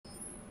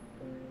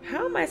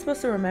how am I supposed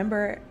to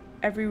remember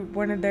every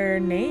one of their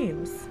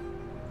names?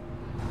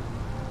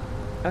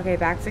 Okay,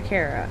 back to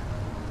Kara.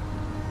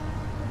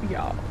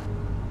 Y'all.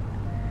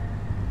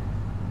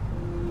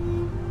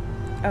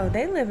 Oh,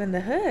 they live in the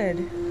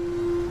hood.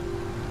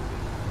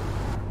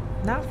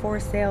 Not for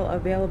sale,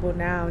 available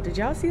now. Did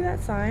y'all see that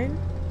sign?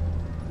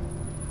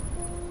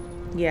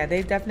 Yeah,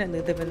 they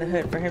definitely live in the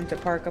hood for him to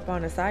park up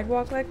on a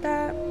sidewalk like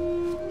that.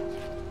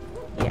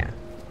 Yeah.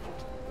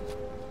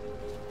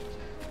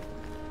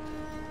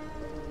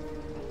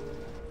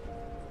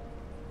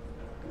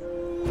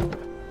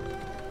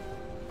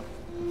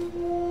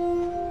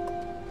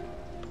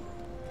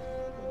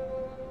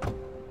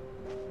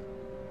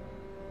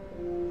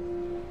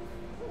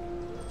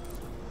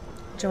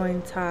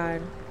 Join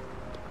Todd.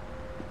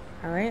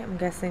 Alright, I'm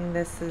guessing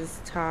this is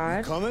Todd.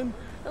 You coming?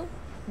 Oh,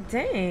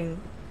 dang.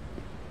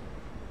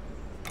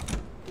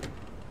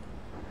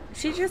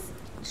 She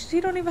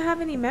don't even have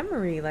any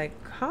memory. Like,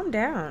 calm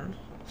down.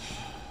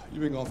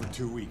 You've been gone for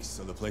 2 weeks,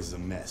 so the place is a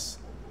mess.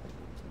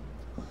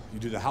 You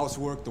do the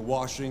housework, the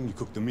washing, you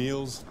cook the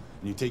meals,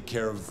 and you take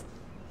care of...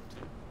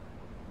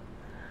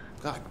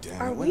 God damn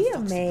it, Are when we the a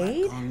fuck's the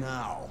maid? brat gone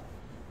now?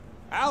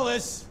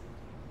 Alice!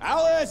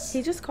 Alice!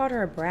 He just called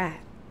her a brat.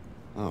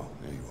 Oh,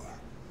 there you are.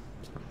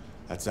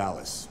 That's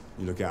Alice.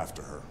 You look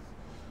after her.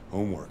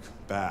 Homework,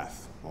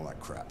 bath, all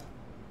that crap.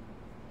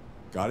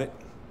 Got it?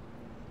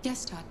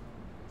 Yes, Todd.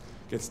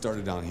 Get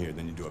started down here,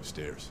 then you do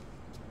upstairs.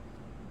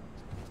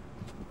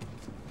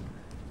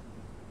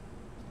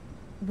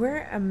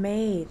 We're a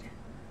maid.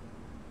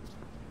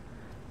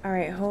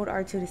 Alright, hold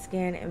R2 to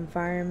scan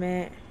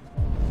environment.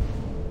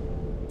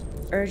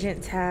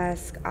 Urgent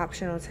task,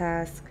 optional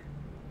task.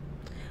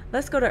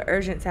 Let's go to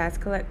urgent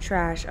task, collect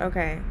trash.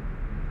 Okay.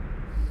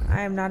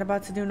 I am not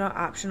about to do no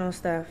optional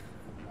stuff.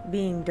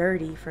 Being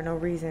dirty for no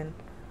reason.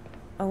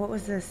 Oh, what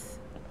was this?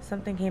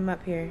 Something came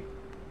up here.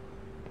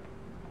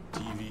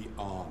 TV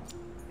on.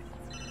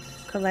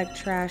 Collect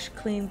trash,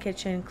 clean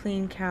kitchen,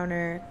 clean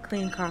counter,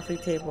 clean coffee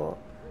table.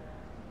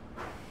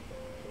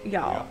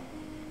 Y'all.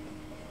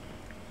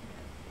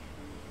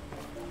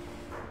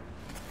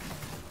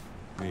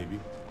 Maybe.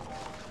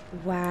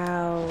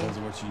 Wow. Depends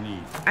on what you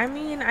need. I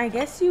mean, I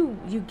guess you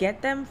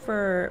get them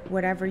for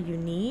whatever you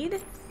need.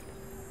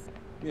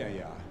 Yeah.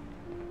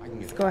 I can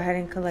get Let's go ahead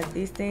and collect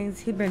these things.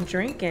 He's been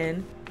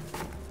drinking.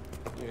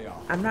 Yeah.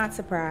 I'm not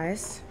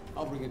surprised.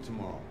 I'll bring it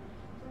tomorrow.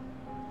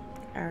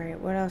 All right,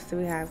 what else do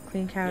we have?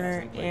 Clean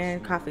counter someplace.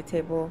 and coffee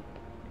table.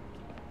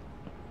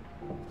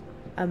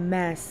 A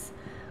mess.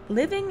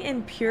 Living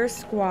in pure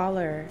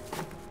squalor.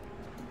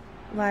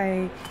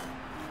 Like,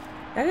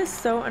 that is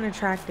so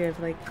unattractive.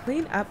 Like,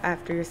 clean up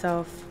after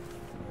yourself.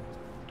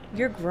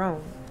 You're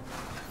grown.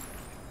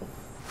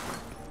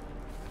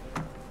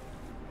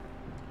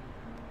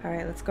 All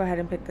right, let's go ahead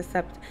and pick this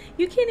up.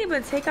 You can't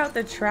even take out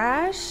the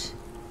trash?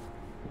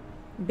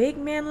 Big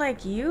man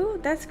like you?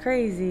 That's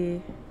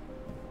crazy.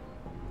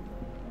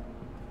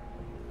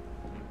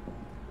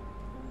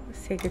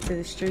 Let's take it to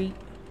the street.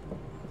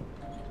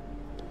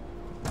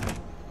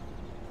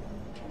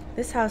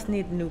 This house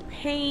needs new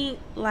paint.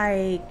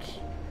 Like,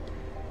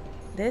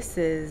 this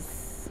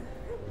is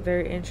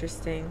very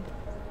interesting.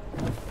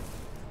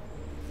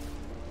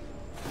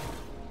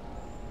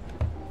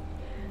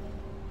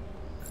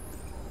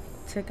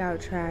 Took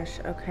out trash.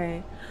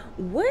 Okay.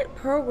 What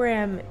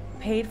program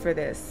paid for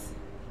this?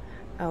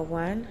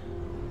 One.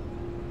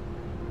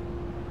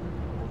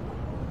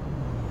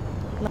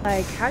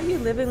 Like, how you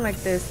living like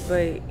this,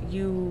 but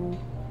you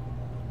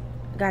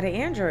got an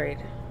Android?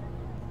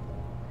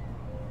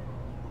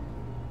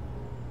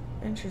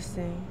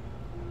 Interesting.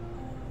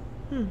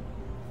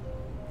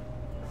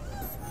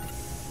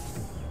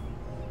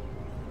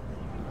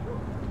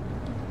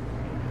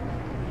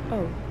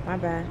 Oh, my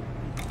bad.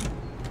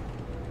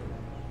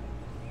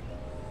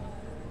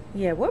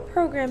 Yeah, what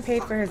program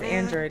paid for his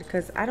Android?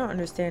 Because I don't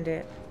understand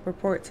it.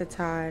 Report to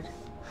Todd.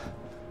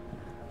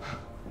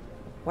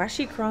 Why is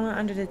she crawling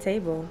under the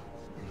table?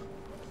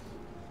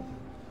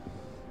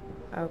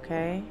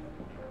 Okay.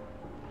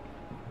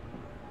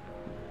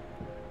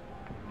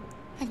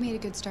 I've made a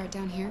good start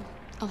down here.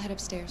 I'll head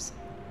upstairs.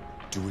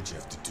 Do what you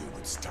have to do,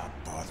 but stop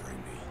bothering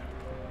me.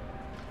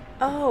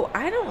 Oh,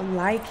 I don't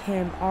like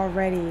him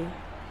already.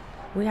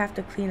 We have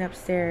to clean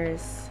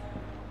upstairs.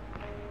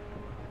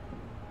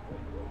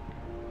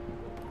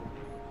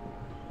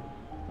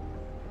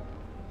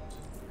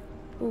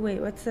 Oh,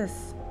 wait, what's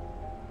this?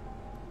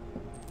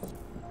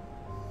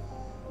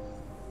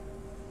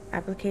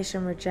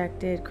 Application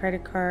rejected,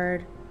 credit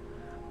card.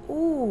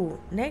 Ooh,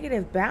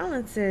 negative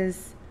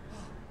balances.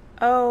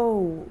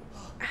 Oh,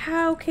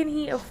 how can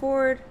he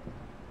afford?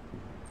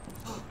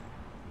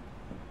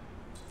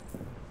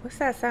 What's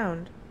that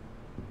sound?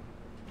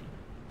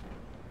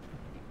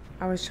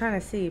 I was trying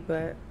to see,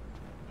 but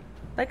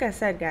like I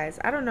said, guys,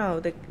 I don't know.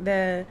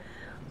 The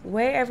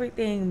way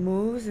everything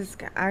moves is,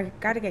 I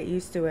gotta get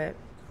used to it.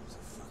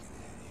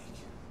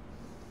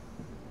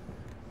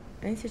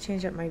 I need to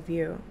change up my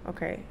view.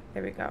 Okay,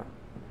 there we go.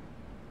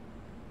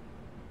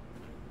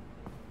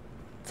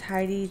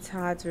 Tidy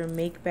Todd's room,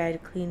 make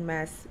bed, clean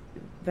mess,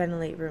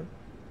 ventilate room.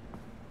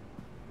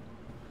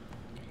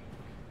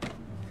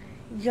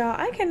 Y'all,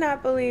 I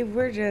cannot believe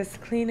we're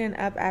just cleaning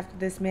up after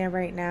this man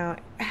right now.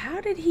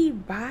 How did he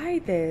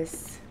buy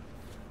this?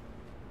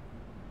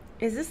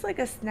 Is this like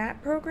a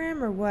snap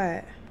program or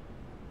what?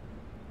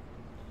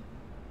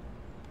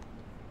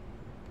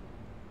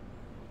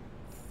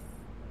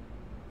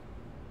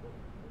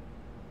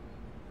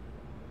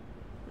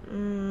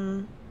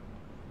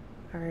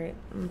 Alright,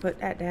 I'm gonna put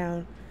that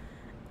down.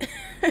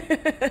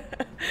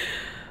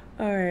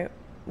 Alright,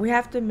 we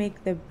have to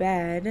make the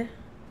bed.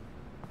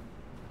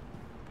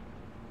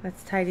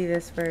 Let's tidy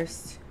this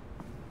first.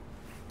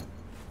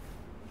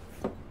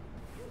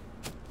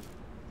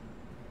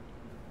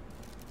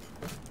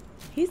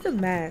 He's a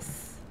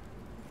mess.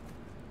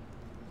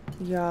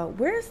 Y'all,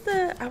 where's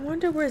the... I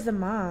wonder where's the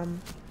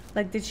mom?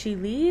 Like, did she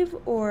leave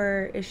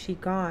or is she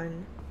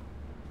gone?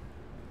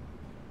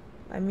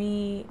 Let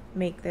me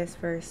make this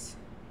first.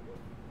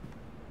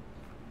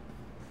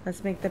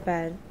 Let's make the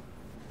bed.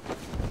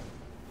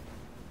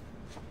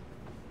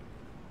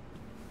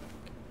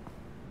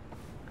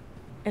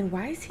 And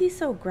why is he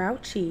so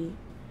grouchy?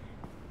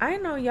 I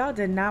know y'all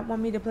did not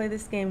want me to play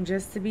this game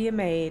just to be a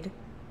maid.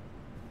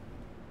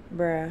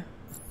 Bruh.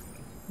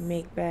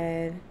 Make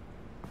bed.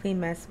 Clean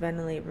mess,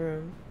 ventilate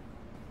room.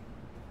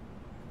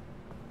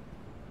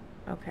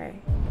 Okay.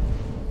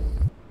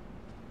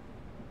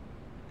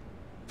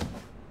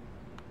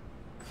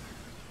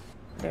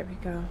 There we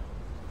go.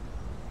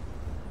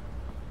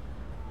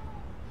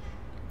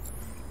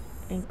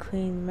 And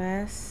clean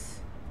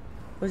mess.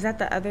 Was that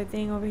the other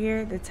thing over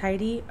here? The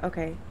tidy?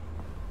 Okay.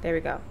 There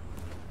we go.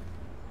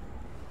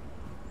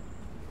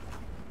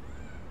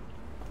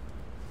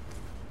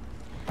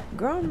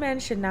 Grown men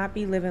should not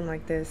be living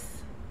like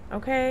this.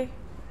 Okay?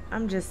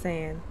 I'm just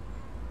saying.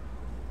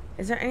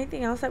 Is there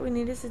anything else that we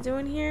needed to do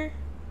in here?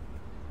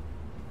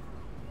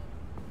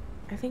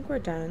 I think we're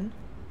done.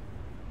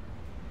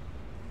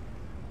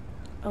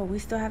 Oh, we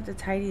still have to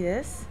tidy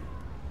this?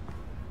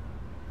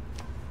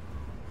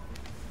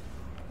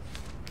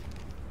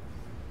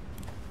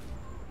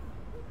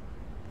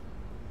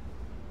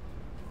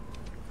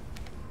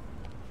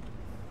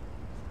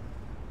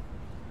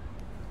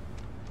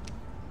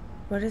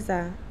 What is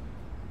that?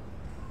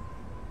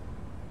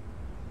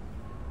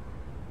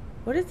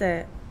 What is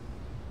it?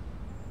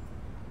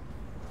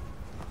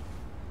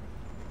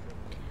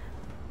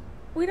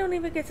 We don't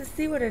even get to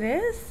see what it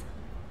is?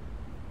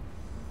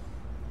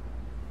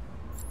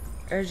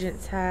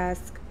 Urgent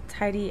task.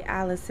 Tidy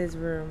Alice's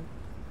room.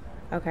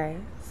 Okay,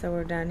 so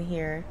we're done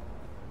here.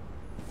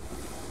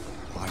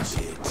 Watch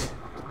it.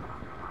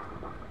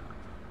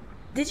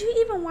 Did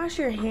you even wash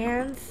your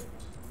hands?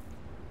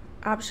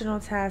 Optional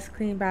task,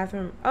 clean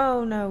bathroom.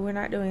 Oh no, we're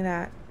not doing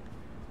that.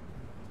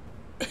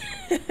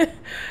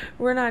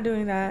 We're not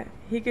doing that.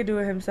 He could do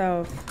it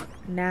himself.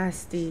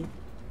 Nasty.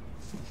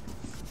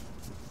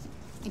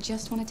 I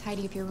just want to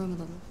tidy up your room a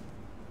little.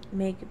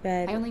 Make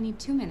bed. I only need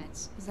 2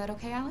 minutes. Is that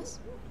okay, Alice?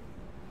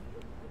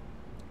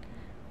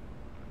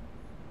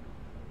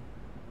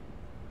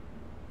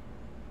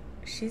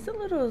 She's a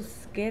little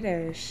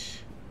skittish.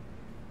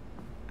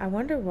 I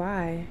wonder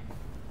why.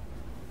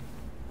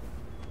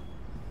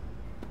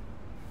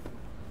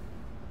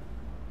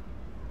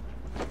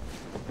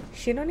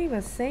 She don't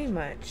even say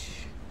much.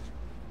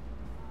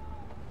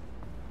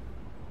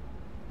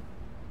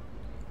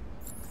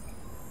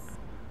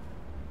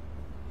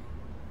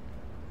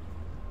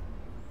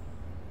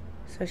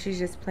 So she's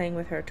just playing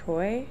with her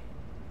toy.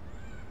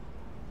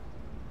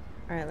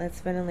 Alright,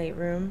 let's ventilate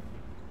room.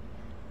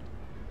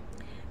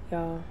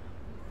 Y'all.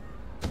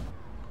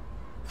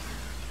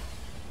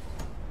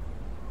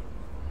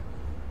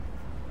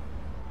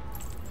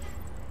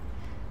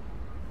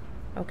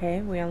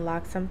 Okay, we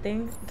unlock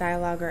something.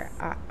 Dialogue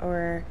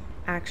or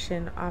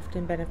action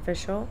often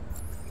beneficial.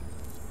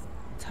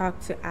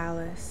 Talk to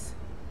Alice.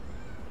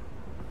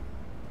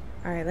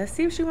 Alright, let's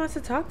see if she wants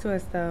to talk to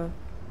us though.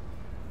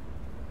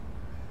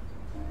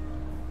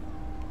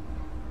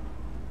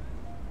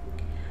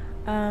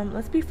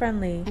 Let's be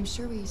friendly. I'm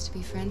sure we used to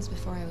be friends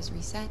before I was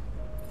reset.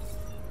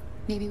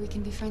 Maybe we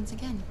can be friends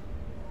again.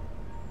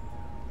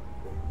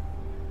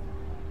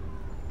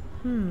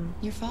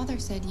 Your father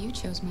said you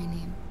chose my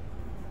name.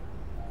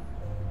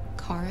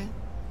 Kara.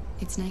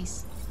 It's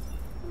nice.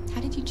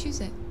 How did you choose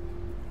it?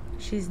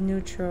 She's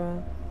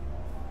neutral.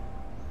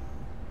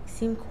 You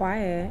seem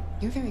quiet.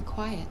 You're very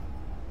quiet.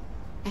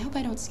 I hope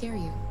I don't scare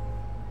you.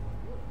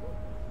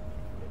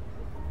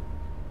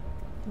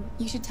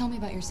 You should tell me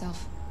about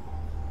yourself.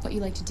 What you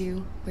like to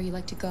do, where you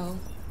like to go,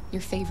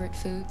 your favorite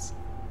foods.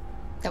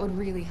 That would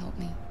really help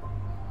me.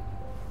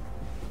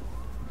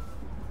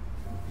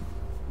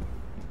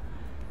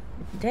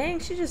 Dang,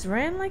 she just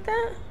ran like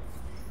that?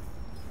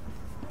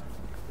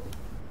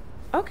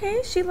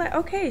 Okay, she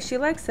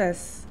likes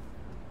us.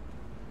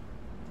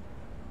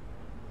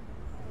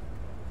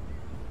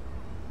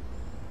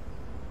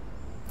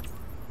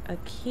 A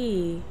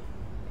key.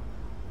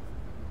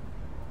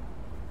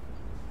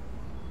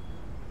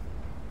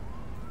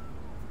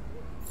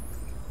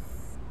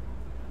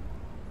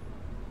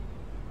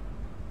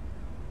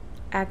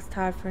 Ask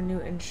Todd for new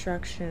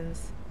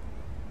instructions.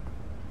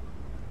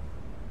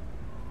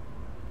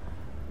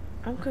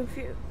 I'm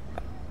confused.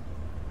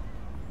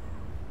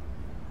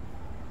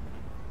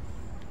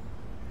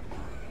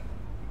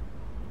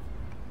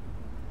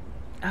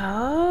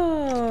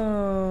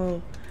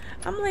 Oh.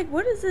 I'm like,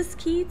 what is this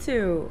key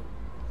to?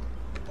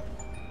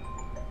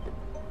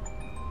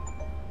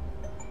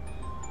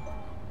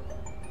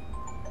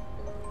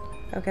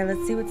 Okay,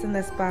 let's see what's in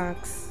this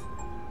box.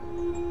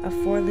 A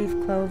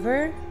 4-leaf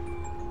clover.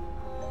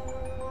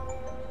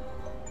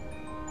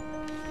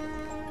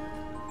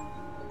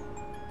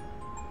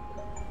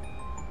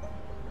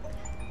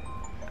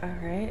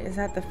 Alright, is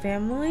that the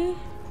family?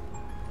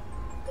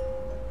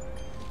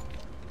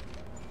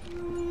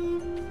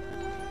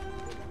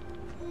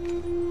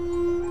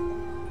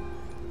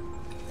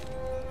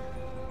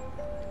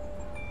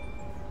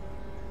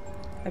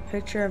 A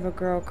picture of a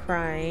girl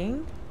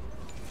crying.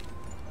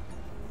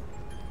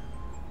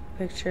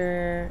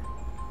 Picture.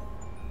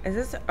 Is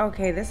this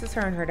okay? This is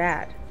her and her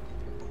dad.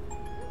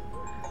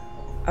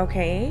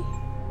 Okay.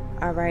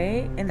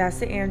 Alright, and that's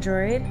the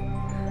android.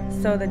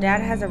 So the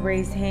dad has a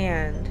raised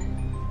hand.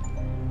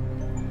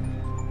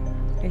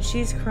 And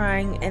she's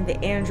crying, and the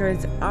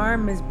android's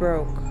arm is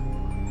broke.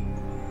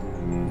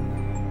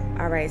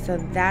 Alright, so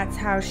that's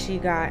how she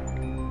got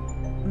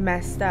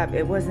messed up.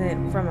 It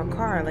wasn't from a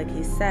car, like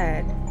he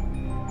said.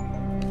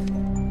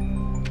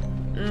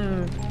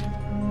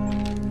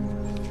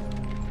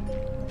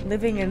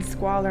 Living in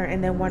squalor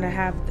and then want to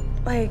have,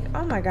 like,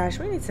 oh my gosh,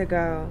 we need to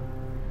go.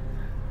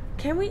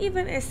 Can we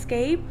even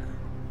escape?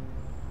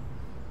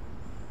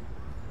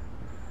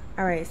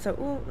 Alright, so,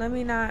 ooh, let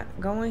me not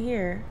go in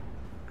here.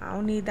 I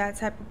don't need that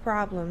type of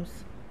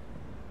problems.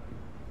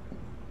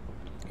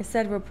 It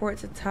said report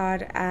to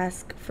Todd,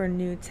 ask for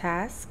new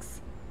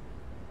tasks.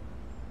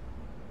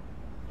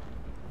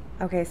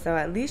 Okay, so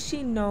at least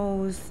she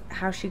knows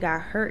how she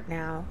got hurt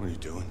now. What are you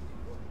doing?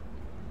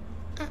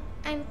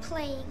 I'm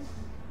playing.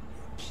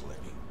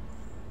 Playing.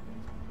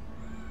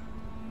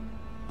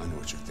 I know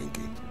what you're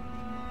thinking.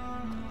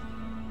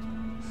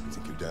 You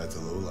think your dad's a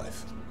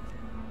lowlife?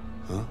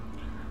 Huh?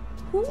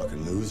 Who?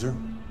 Fucking loser?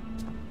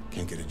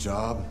 Can't get a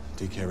job,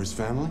 take care of his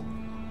family?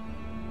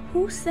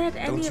 Who said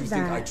any Don't you of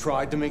think I that?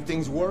 tried to make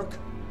things work?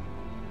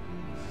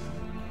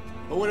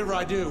 But whatever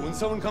I do, when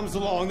someone comes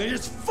along, they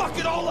just fuck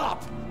it all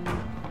up!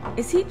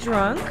 Is he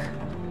drunk?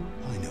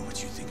 I know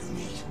what you think of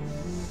me.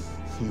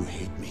 You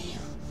hate me.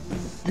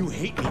 You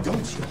hate me,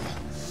 don't you?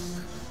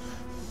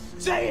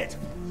 Say it!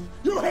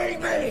 You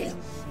hate me!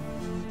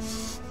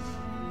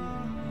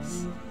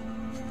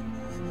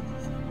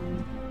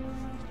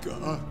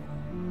 God.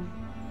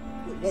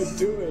 What am I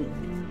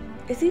doing?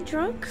 Is he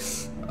drunk?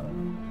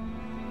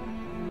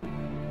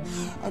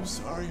 I'm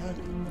sorry,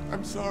 honey.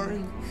 I'm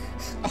sorry.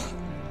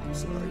 I'm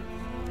sorry.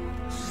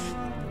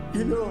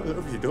 You know I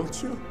love you,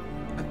 don't you?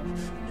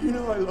 You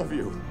know I love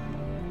you.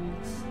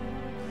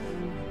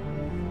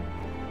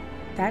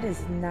 That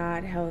is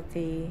not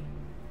healthy.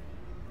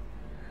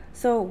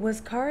 So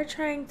was Kara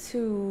trying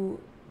to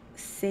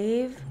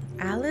save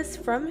Alice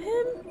from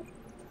him?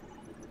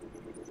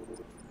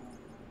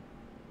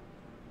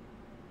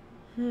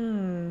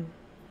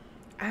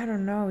 I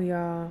don't know,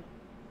 y'all.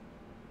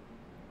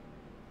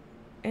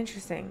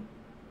 Interesting.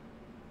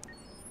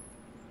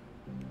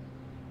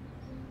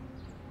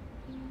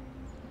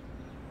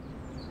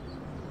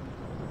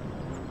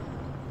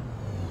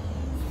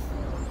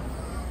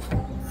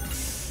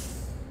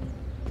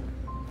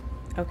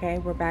 Okay,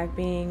 we're back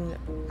being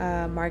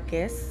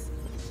Marcus.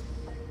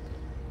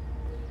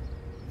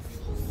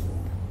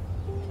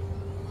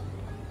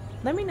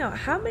 Let me know,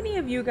 how many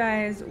of you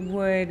guys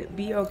would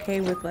be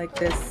okay with like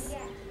this,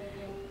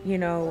 you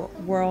know,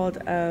 world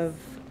of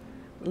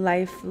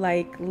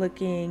lifelike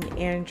looking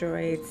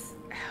androids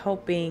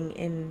helping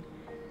in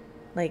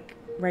like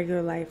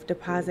regular life?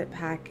 Deposit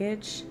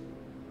package.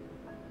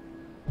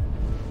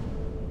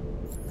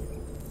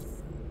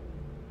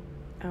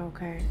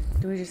 Okay,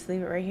 do we just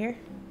leave it right here?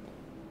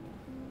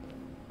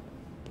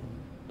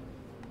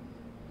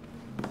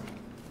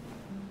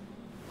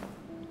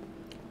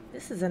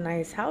 This is a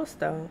nice house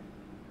though.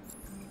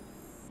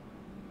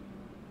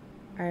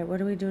 Alright, what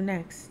do we do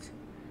next?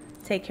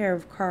 Take care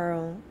of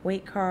Carl.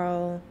 Wait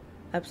Carl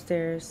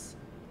upstairs.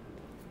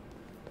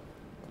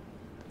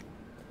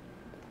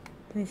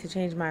 I need to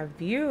change my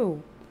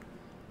view.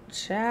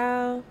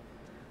 Ciao.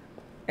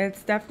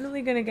 It's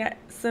definitely gonna get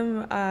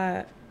some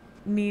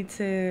need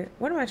to,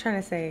 what am I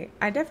trying to say?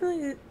 I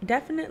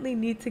definitely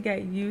need to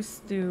get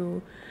used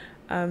to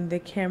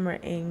the camera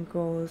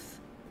angles.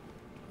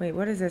 Wait,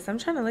 what is this? I'm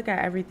trying to look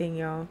at everything,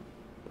 y'all.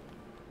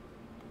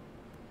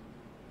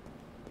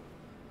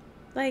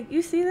 Like,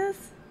 you see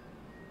this?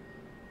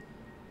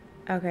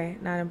 Okay,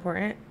 not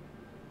important.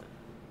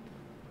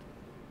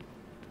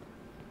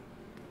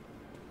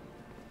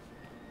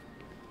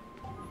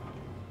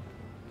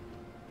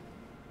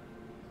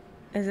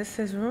 Is this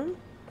his room?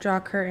 Draw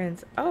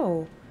curtains.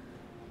 Oh,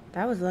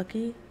 that was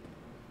lucky.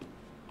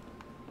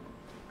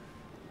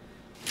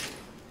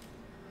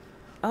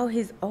 Oh,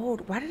 he's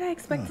old. Why did I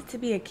expect it to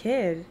be a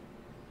kid?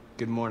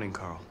 Good morning,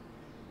 Carl.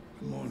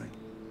 Good morning.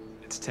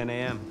 It's 10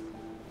 a.m.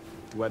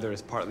 The weather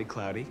is partly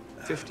cloudy,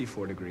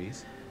 54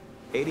 degrees,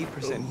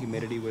 80%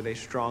 humidity with a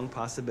strong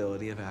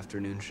possibility of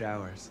afternoon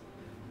showers.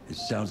 It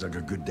sounds like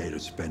a good day to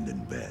spend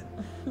in bed.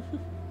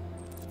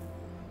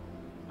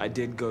 I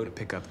did go to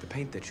pick up the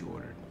paint that you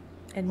ordered.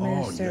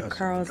 Administer yes, I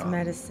Carl's forgot.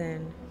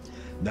 medicine.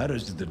 That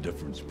is the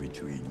difference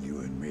between you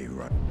and me,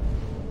 right?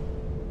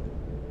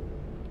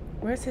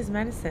 Where's his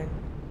medicine?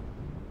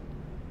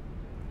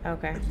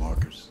 Okay. Hey,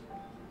 Marcus.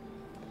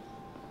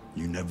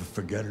 You never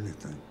forget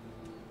anything.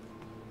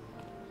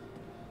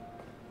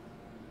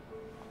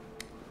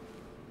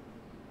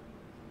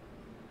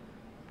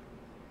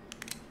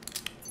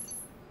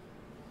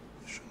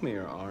 Show me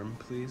your arm,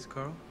 please,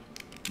 Carl.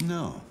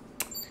 No.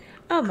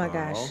 Oh my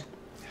Carl. gosh.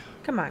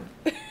 Come on.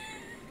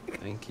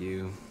 Thank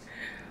you.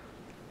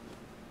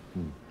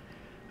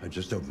 I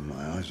just opened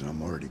my eyes and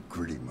I'm already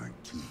gritting my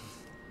teeth.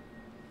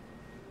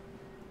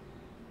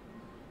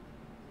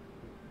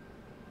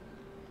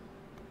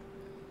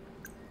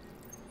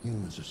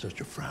 Humans are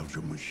such a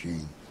fragile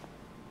machine.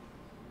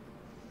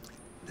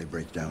 They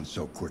break down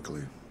so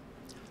quickly.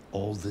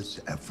 All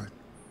this effort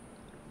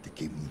to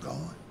keep them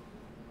going.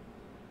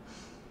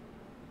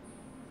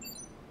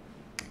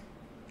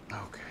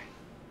 Okay.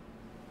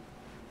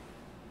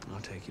 I'll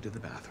take you to the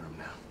bathroom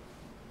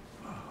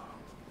now.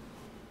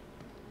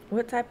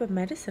 What type of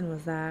medicine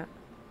was that?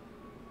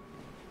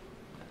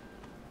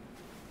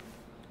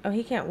 Oh,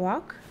 he can't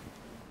walk?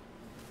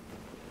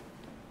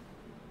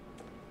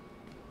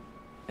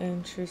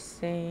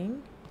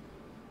 Interesting.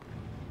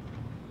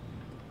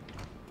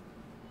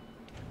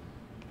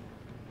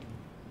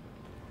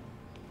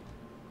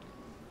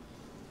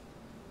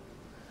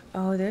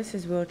 Oh, there's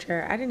his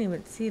wheelchair. I didn't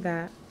even see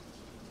that.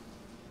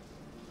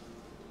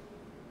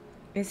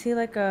 Is he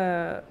like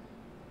a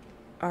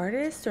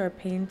artist or a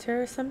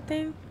painter or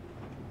something?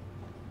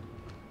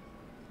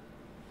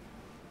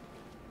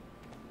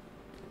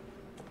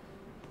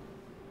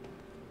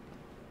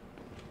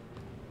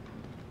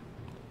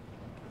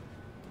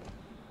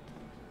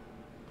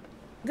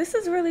 This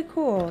is really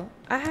cool.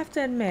 I have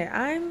to admit,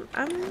 I'm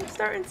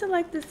starting to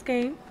like this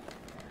game.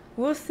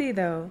 We'll see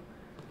though.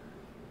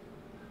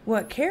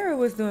 What Kara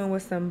was doing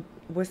with some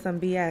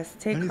BS.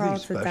 Take Anything Carl to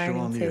special dining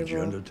on the table.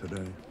 agenda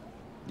today?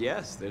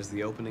 Yes, there's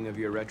the opening of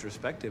your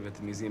retrospective at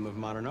the Museum of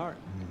Modern Art.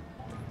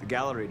 The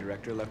gallery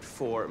director left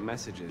 4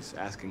 messages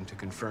asking to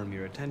confirm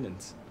your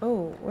attendance.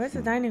 Oh, where's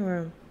the dining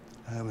room?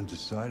 I haven't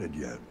decided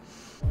yet.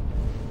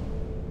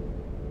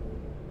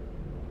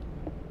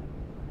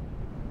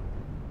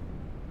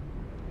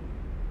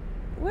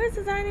 Where's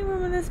the dining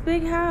room in this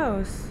big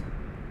house?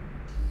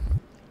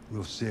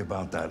 We'll see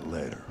about that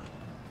later.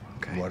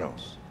 Okay. What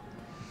else?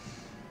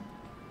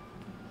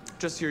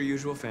 Just your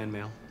usual fan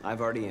mail.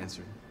 I've already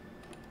answered.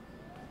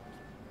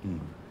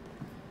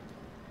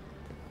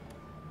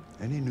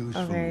 Any news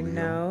from Okay, Leo?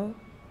 no.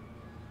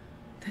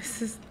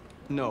 This is...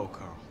 No,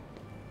 Carl.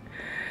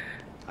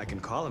 I can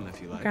call him if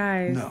you like.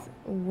 Guys, No.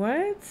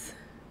 what?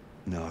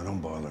 No, don't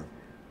bother.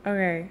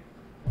 Okay.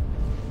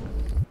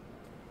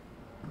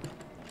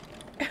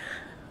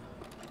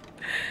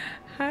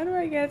 How do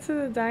I get to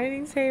the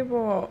dining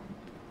table?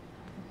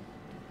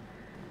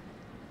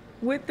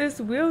 With this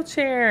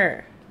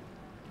wheelchair.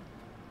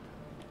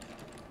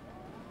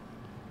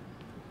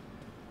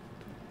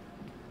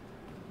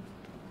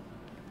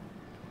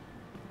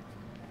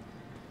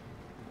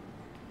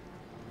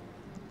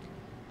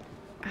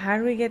 How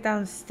do we get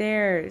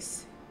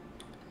downstairs?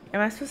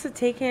 Am I supposed to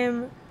take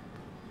him?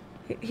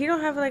 He don't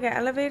have like an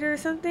elevator or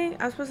something?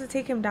 I'm supposed to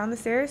take him down the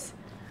stairs?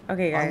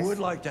 Okay, guys. I would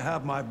like to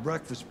have my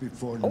breakfast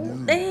before Oh,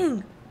 noon.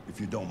 dang. If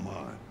you don't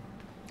mind.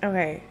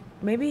 Okay,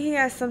 maybe he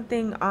has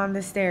something on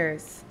the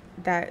stairs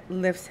that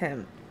lifts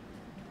him.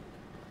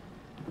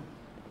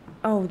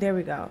 Oh, there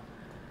we go.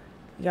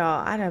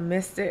 Y'all, I done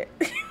missed it.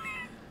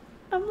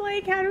 I'm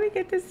like, how do we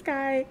get this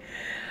guy?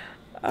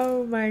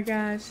 Oh my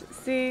gosh.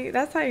 See,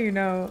 that's how you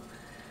know.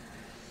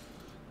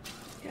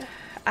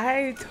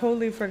 I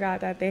totally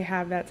forgot that they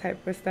have that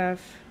type of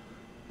stuff.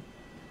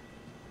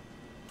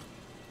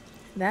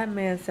 That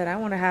man said, I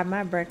want to have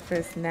my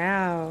breakfast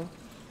now.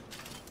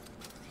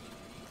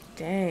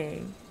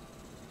 Dang.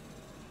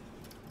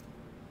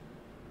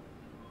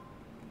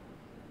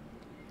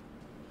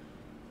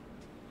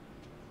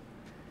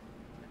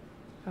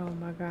 Oh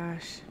my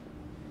gosh.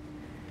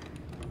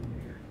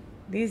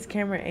 These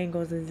camera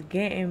angles is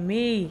getting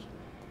me.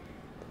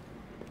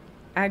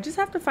 I just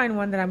have to find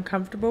one that I'm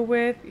comfortable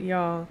with.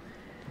 Y'all,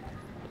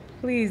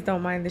 please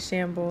don't mind the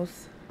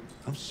shambles.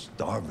 I'm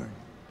starving.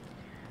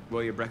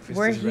 Well, your breakfast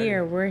We're is ready.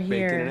 here, we're Bacon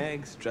here. and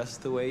eggs,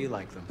 just the way you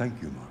like them.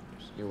 Thank you,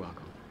 Marcus. You're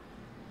welcome.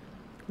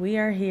 We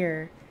are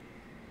here.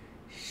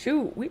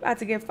 Shoot, we about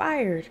to get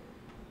fired.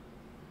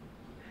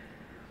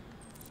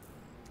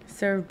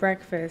 Serve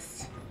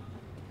breakfast.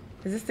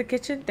 Is this the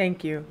kitchen?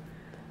 Thank you.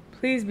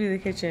 Please be the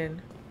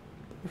kitchen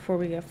before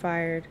we get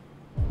fired.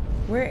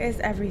 Where is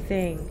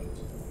everything?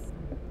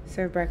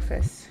 Serve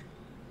breakfast.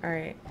 All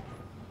right.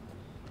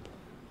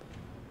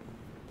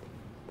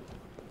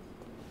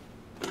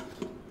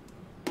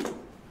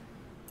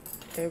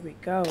 There we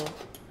go.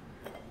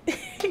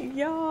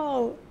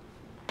 Y'all.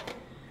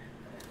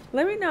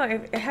 Let me know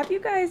if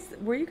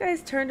were you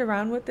guys turned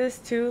around with this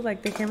too,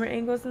 like the camera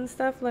angles and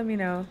stuff? Let me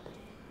know.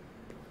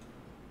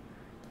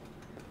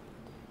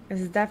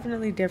 It's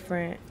definitely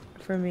different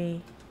for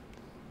me.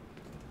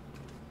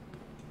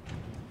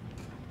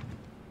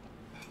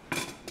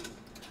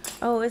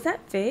 Oh, is that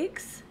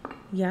figs?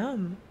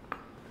 Yum.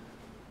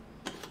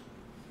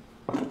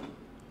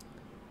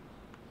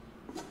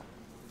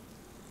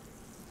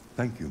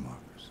 Thank you, Marcus.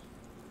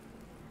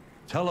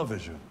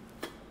 Television.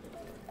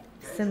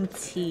 Some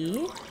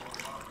tea.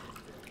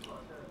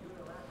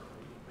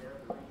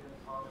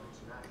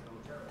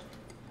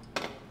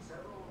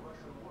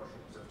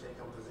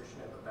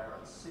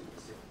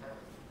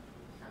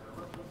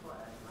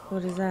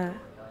 What is that?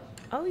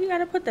 Oh, you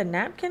gotta put the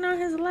napkin on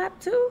his lap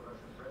too?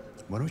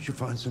 Why don't you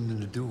find something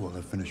to do while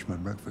I finish my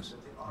breakfast?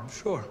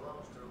 Sure.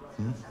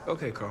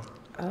 Okay, Carl.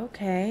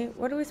 Okay,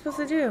 what are we supposed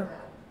to do?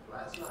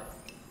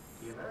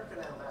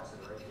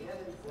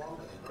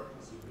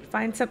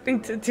 Find something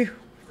to do.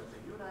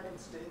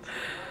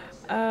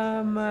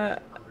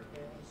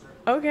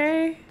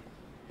 Okay.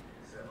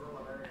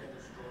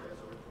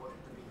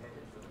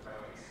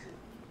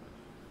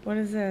 What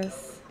is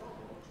this?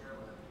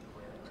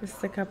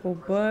 Just a couple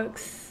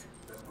books.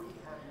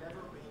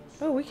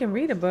 Oh, we can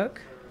read a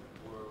book.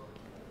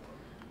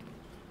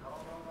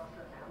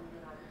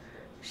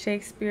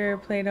 Shakespeare,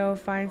 Plato,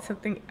 find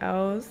something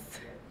else.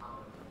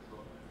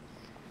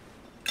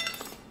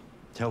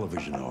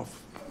 Television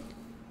off.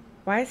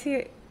 Why is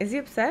he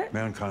upset?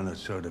 Mankind is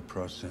so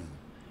depressing.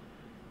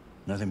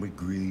 Nothing but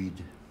greed,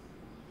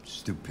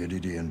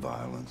 stupidity, and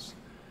violence.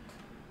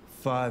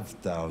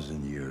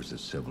 5,000 years of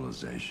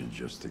civilization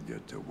just to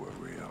get to where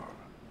we are.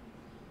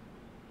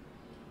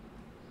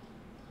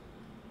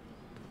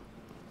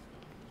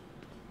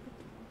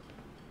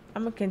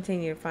 I'm gonna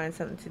continue to find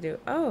something to do.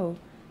 Oh,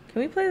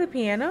 can we play the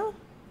piano?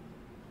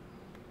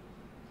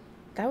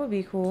 That would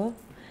be cool.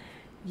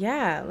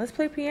 Yeah, let's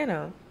play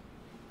piano.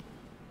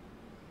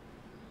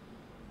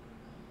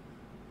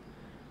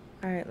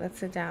 All right, let's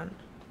sit down.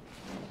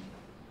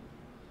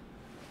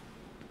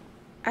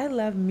 I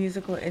love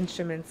musical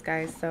instruments,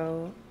 guys,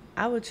 so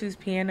I would choose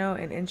piano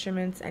and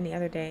instruments any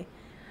other day.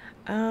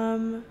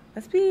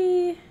 Let's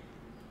be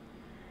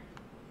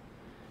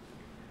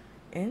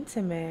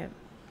intimate.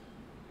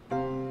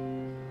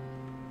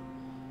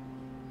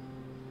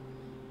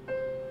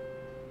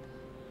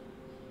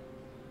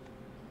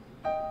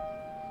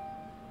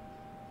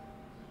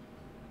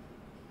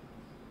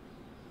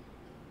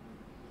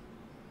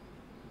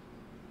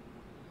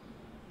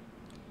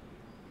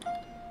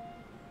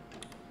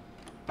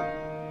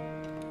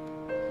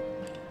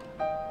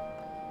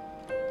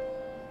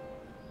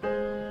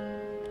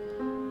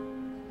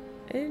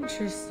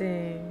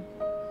 Interesting.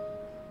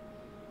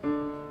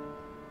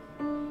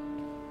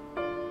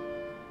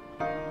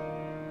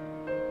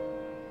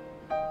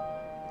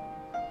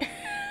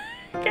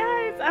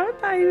 Guys, I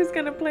thought he was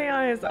gonna play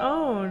on his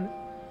own.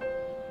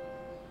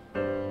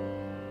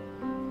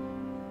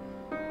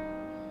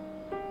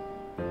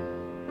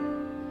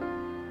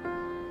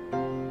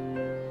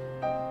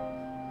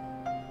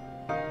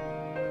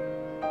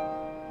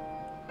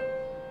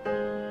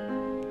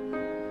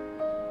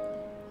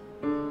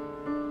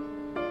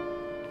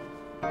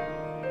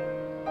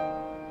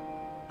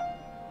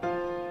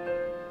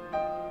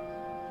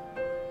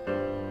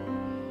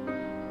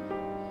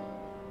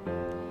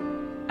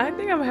 I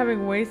think I'm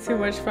having way too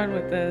much fun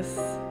with this.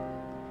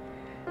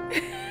 I'm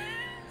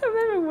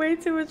having way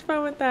too much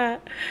fun with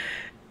that.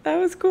 That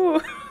was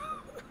cool.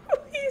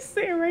 He's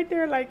sitting right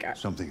there like...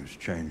 Something has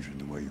changed in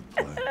the way you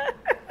play.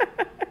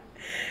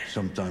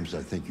 Sometimes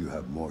I think you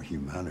have more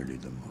humanity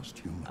than most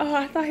humans. Oh,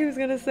 I thought he was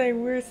gonna say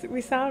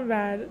we sound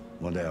bad.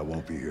 One day I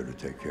won't be here to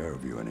take care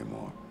of you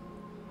anymore.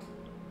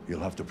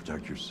 You'll have to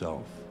protect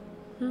yourself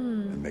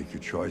and make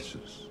your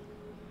choices.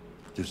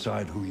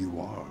 Decide who you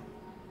are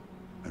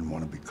and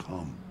want to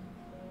become.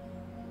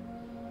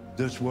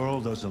 This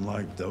world doesn't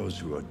like those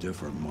who are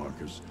different,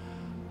 Marcus.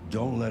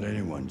 Don't let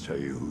anyone tell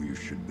you who you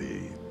should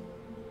be.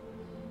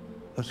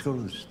 Let's go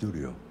to the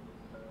studio.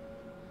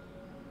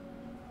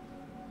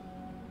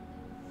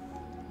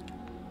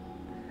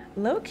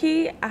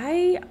 Low-key,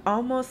 I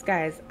almost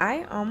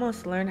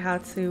learned how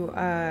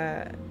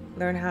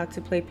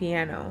to play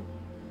piano.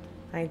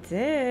 I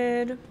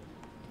did,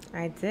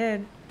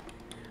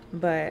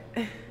 but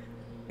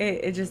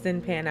it just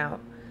didn't pan out.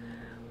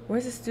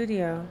 Where's the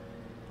studio?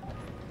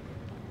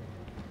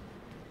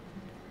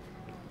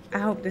 I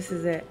hope this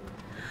is it.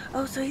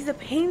 Oh, so he's a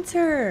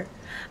painter.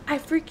 I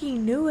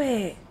freaking knew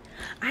it.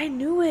 I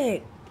knew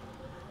it.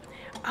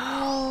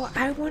 Oh,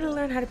 I want to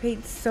learn how to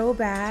paint so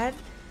bad.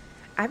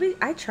 I do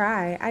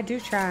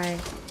try.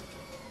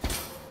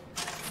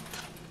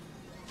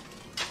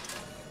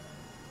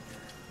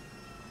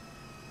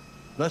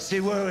 Let's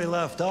see where we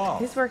left off.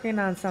 He's working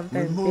on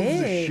something Remove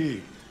big. the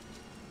sheet.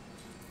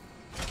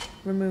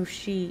 Remove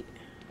sheet.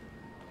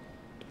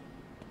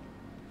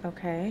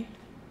 Okay.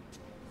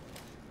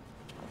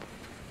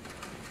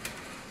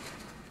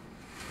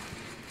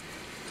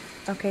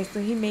 Okay,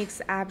 so he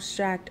makes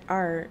abstract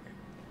art.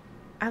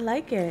 I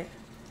like it.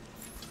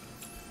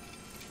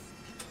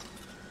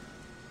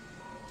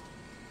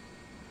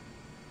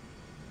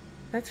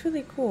 That's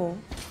really cool.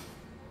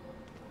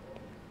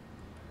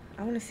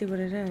 I want to see what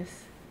it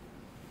is.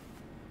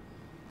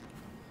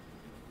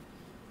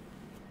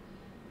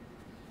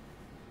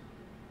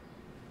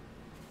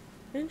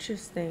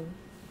 Interesting.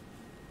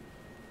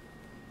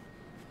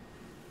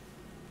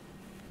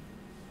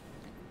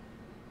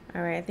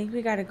 All right, I think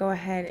we got to go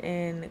ahead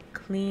and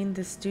clean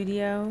the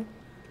studio.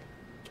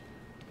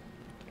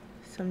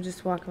 So I'm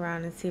just walking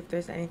around and see if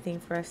there's anything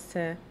for us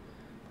to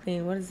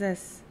clean. What is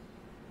this?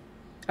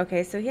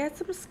 Okay, so he had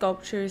some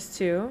sculptures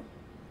too.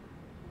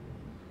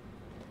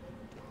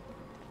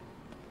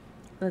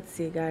 Let's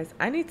see, guys.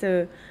 I need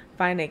to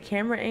find a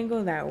camera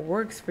angle that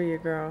works for your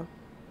girl.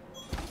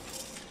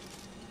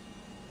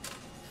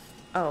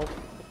 Oh,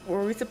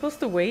 were we supposed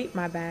to wait?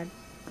 My bad.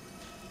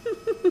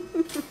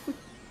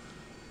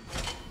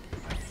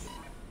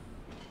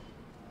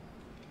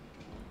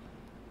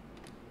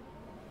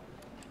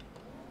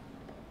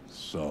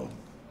 So,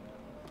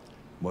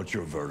 what's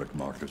your verdict,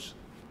 Marcus?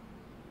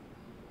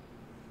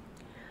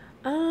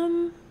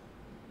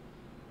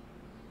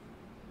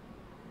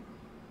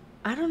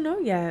 I don't know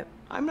yet.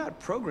 I'm not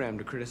programmed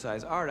to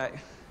criticize art.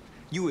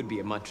 You would be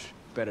a much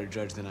better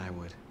judge than I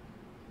would.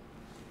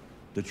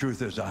 The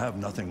truth is, I have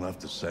nothing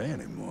left to say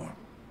anymore.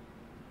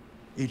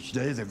 Each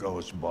day that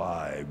goes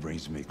by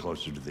brings me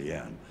closer to the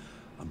end.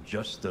 I'm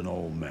just an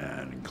old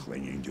man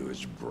clinging to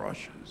his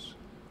brushes.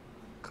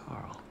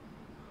 Carl.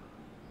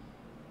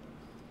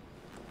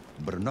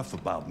 But enough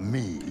about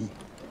me.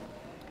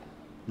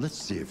 Let's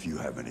see if you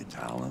have any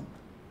talent.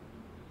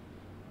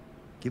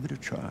 Give it a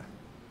try.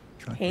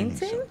 Try painting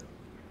Painting? something.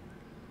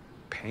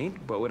 Paint?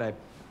 What would I...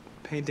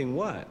 Painting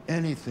what?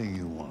 Anything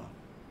you want.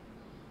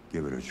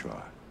 Give it a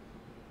try.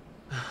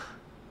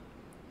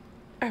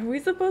 Are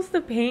we supposed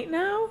to paint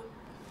now?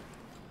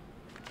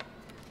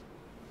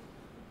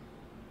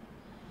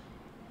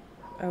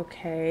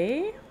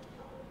 Okay.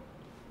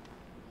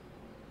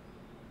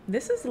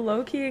 This is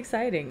low-key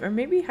exciting, or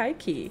maybe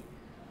high-key.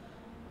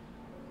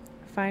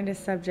 Find a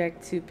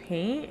subject to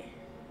paint.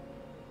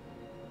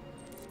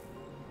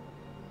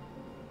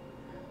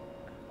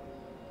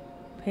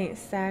 Paint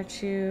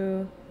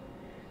statue.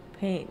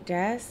 Paint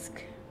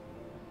desk.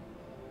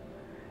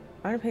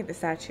 I want to paint the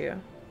statue.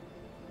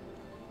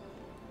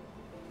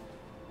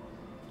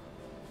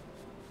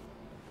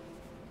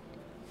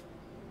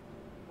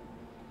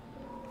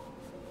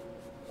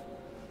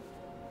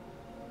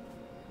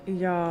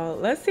 Y'all,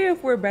 let's see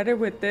if we're better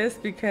with this,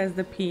 because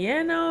the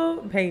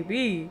piano,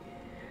 baby,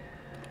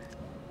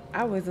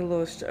 I was a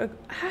little struck.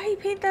 How he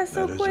paint that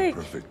so quick?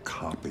 That is a perfect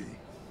copy.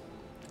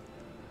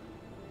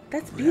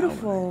 That's of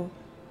beautiful. reality.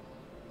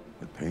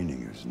 The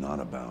painting is not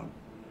about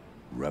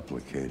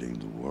replicating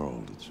the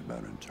world. It's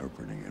about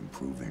interpreting,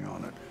 improving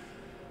on it,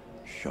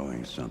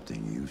 showing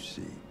something you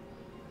see.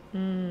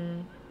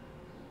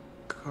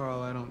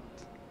 Carl, I don't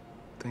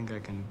think I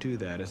can do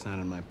that. It's not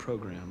in my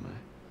program.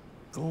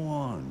 Go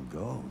on,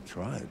 go,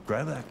 try it.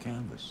 Grab that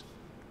canvas.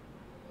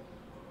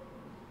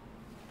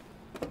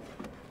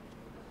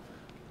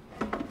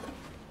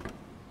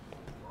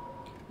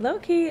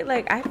 Low-key,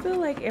 like, I feel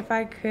like if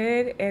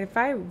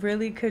I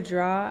really could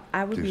draw,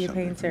 I would Do be a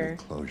something for me. painter.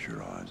 Close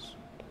your eyes.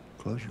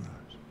 Close your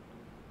eyes.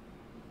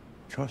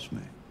 Trust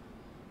me.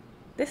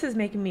 This is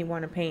making me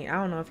want to paint. I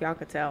don't know if y'all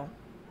could tell,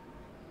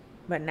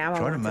 but now Try I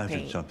to want to imagine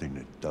paint. something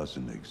that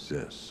doesn't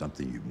exist,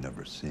 something you've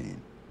never seen.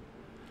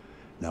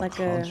 Now Like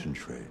a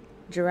concentrate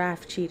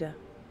giraffe cheetah.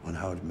 on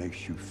how it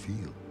makes you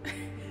feel.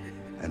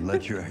 And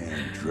let your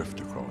hand drift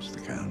across the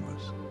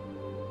canvas.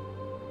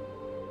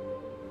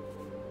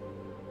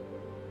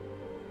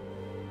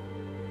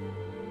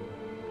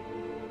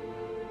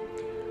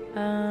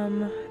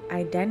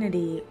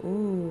 Identity.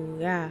 Ooh,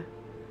 yeah.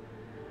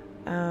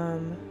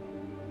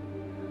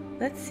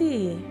 Let's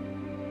see.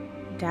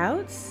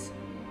 Doubts?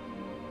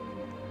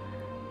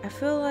 I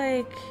feel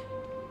like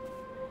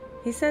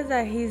he says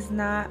that he's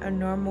not a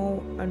normal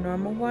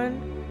one.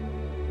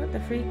 What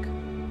the freak?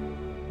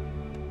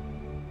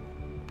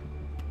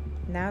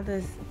 Now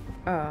this,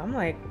 oh, I'm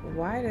like,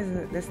 why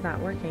isn't this not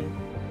working?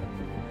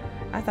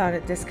 I thought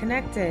it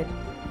disconnected.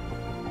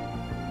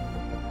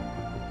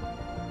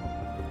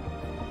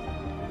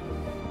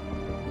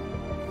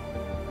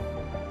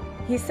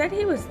 He said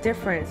he was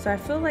different, so I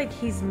feel like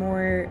he's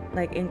more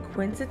like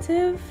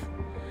inquisitive.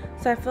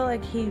 So I feel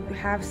like he'd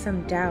have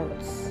some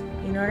doubts.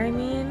 You know what I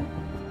mean?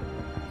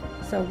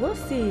 So we'll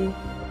see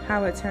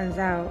how it turns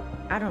out.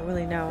 I don't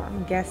really know.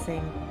 I'm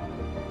guessing.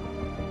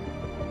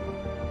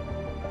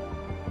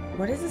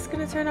 What is this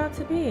gonna turn out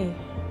to be?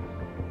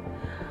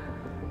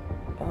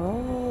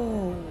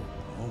 Oh,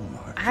 Oh my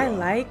God. I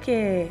like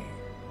it.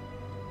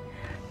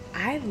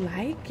 I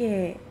like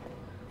it.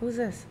 Who's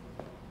this?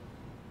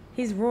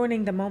 He's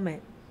ruining the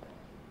moment.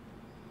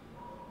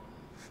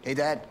 Hey,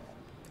 Dad.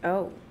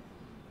 Oh.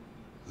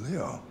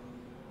 Leo.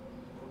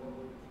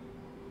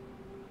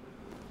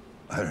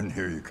 I didn't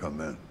hear you come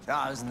in. Oh,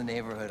 I was in the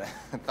neighborhood.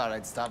 I thought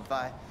I'd stop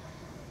by.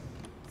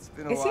 It's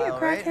been a Is he a while,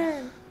 right?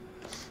 crackhead?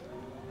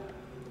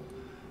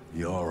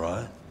 You all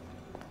right?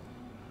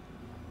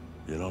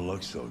 You don't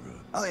look so good.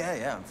 Oh,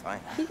 yeah, I'm fine.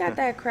 He got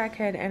that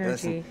crackhead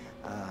energy.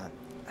 Listen,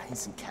 I need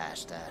some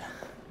cash, Dad.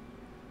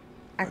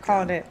 I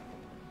called it.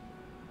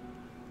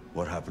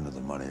 What happened to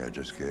the money I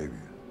just gave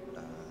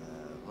you?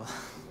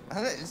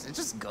 Well, it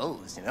just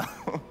goes, you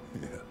know?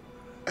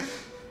 Yeah.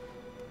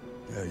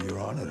 Yeah, you're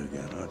on it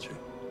again, aren't you?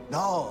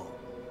 No,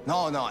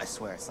 I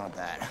swear, it's not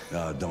that.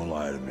 No, don't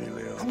lie to me,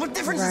 Leo. What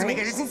difference does it Right? make?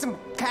 I just need some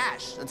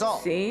cash, that's all.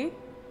 See?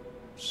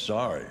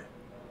 Sorry.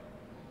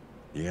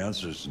 The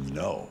answer's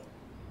no.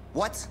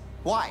 What?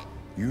 Why?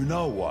 You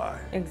know why.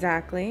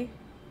 Exactly.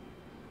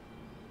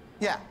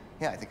 Yeah,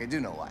 I think I do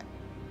know why.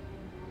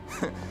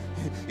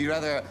 you'd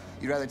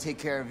rather take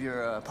care of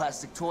your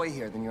plastic toy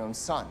here than your own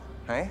son,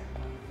 right?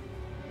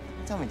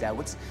 Tell me, Dad,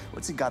 what's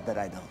he got that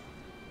I don't?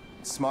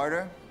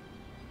 Smarter?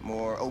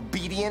 More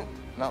obedient?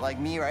 Not like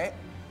me, right?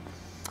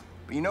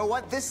 But you know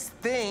what? This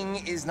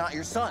thing is not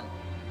your son.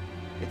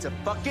 It's a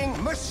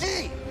fucking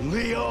machine!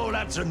 Leo,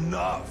 that's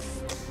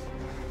enough.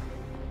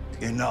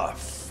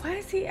 Enough. Why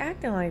is he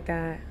acting like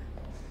that?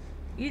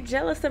 You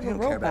jealous of You a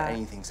don't care about robot.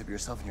 anything except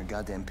yourself and your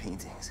goddamn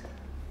paintings.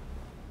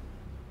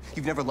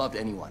 You've never loved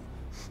anyone.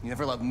 You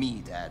never loved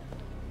me, Dad.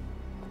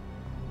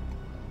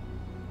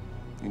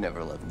 You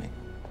never loved me.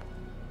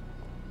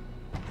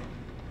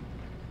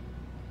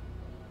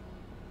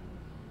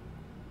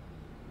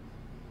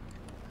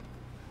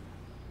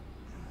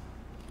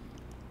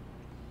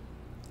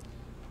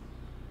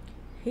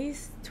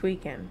 He's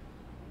tweaking.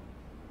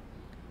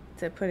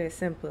 To put it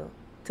simple.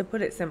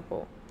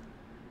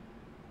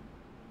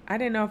 I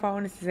didn't know if I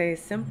wanted to say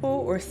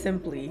simple or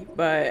simply,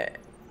 but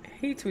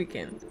he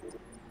tweaking.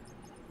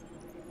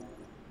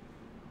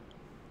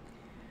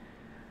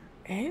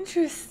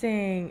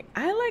 Interesting.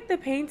 I like the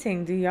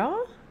painting. Do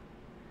y'all?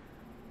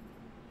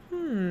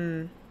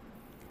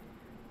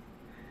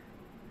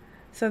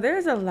 So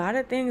there's a lot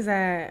of things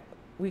that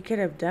we could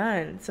have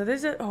done. So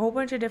there's a whole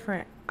bunch of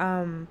different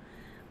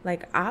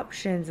like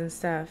options and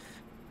stuff.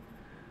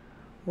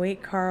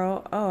 Wait,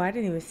 Carl. Oh, I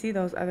didn't even see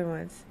those other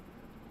ones.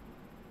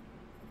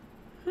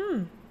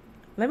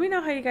 Let me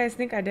know how you guys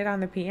think I did on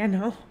the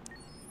piano.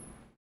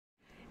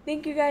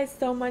 Thank you guys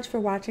so much for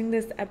watching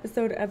this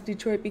episode of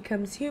Detroit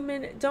Becomes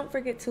Human. Don't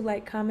forget to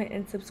like, comment,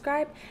 and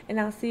subscribe, and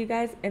I'll see you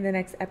guys in the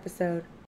next episode.